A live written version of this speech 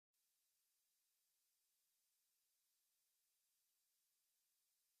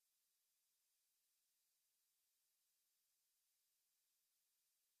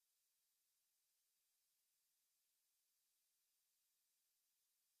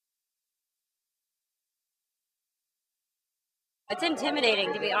It's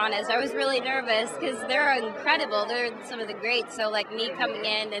intimidating, to be honest. I was really nervous because they're incredible. They're some of the greats. So, like me coming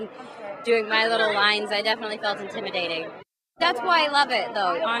in and doing my little lines, I definitely felt intimidating. That's why I love it,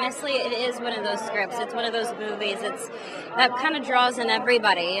 though. Honestly, it is one of those scripts. It's one of those movies. It's that kind of draws in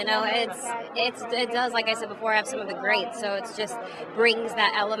everybody. You know, it does, like I said before, have some of the greats. So it's just brings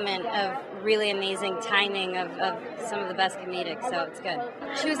that element of really amazing timing of some of the best comedic. So it's good.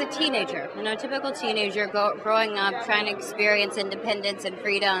 She was a teenager, you know, typical teenager growing up, trying to experience independence and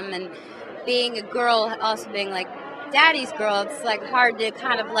freedom, and being a girl, also being like daddy's girl, it's like hard to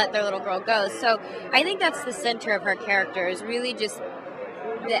kind of let their little girl go. So I think that's the center of her character, is really just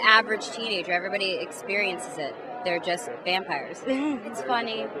the average teenager. Everybody experiences it. They're just vampires. It's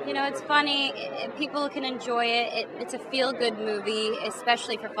funny. You know, it's funny. People can enjoy it. It's a feel-good movie,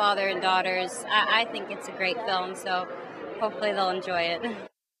 especially for father and daughters. I think it's a great film, so hopefully they'll enjoy it.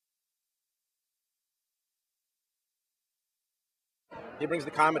 He brings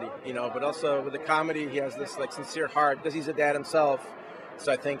the comedy, you know, but also with the comedy, he has this like sincere heart because he's a dad himself.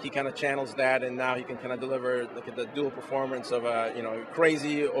 So I think he kind of channels that, and now he can kind of deliver like the dual performance of a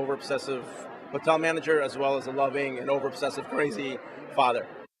crazy, over obsessive hotel manager as well as a loving and over obsessive crazy father.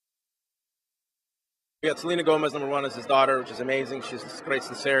 We got Selena Gomez, number one, as his daughter, which is amazing. She's this great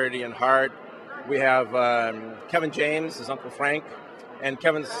sincerity and heart. We have Kevin James, his Uncle Frank. And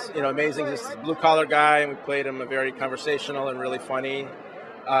Kevin's, amazing. He's this blue-collar guy, and we played him a very conversational and really funny.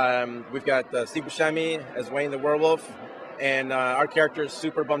 We've got Steve Buscemi as Wayne the werewolf. And our character is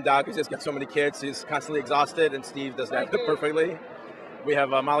super bummed out because he's got so many kids. He's constantly exhausted, and Steve does that perfectly. We have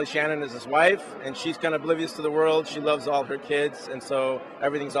Molly Shannon as his wife, and she's kind of oblivious to the world. She loves all her kids, and so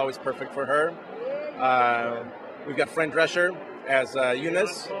everything's always perfect for her. We've got Fran Drescher as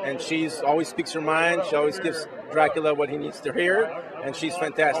Eunice, and she's always speaks her mind. She always gives Dracula what he needs to hear, and she's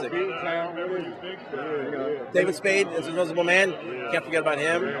fantastic. David Spade as Invisible Man, can't forget about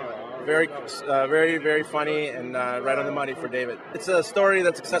him. Very, very funny, and right on the money for David. It's a story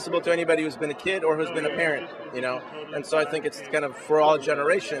that's accessible to anybody who's been a kid or who's been a parent, and so I think it's kind of for all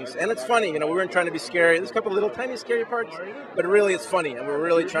generations. And it's funny, we weren't trying to be scary. There's a couple of little tiny scary parts, but really it's funny, and we're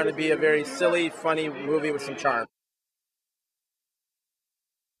really trying to be a very silly, funny movie with some charm.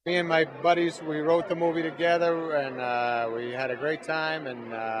 Me and my buddies, we wrote the movie together, and we had a great time.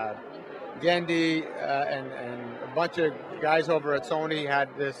 And Gendy and a bunch of guys over at Sony had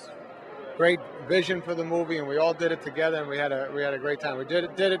this great vision for the movie, and we all did it together, and we had a great time. We did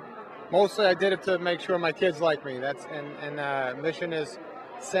it mostly. I did it to make sure my kids like me. Mission is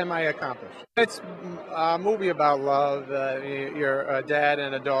semi-accomplished. It's a movie about love. You're a dad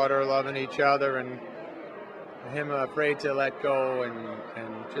and a daughter loving each other, and him afraid to let go, and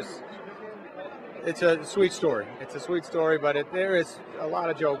just it's a sweet story. It's a sweet story, but there is a lot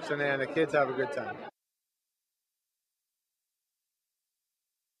of jokes in there, and the kids have a good time.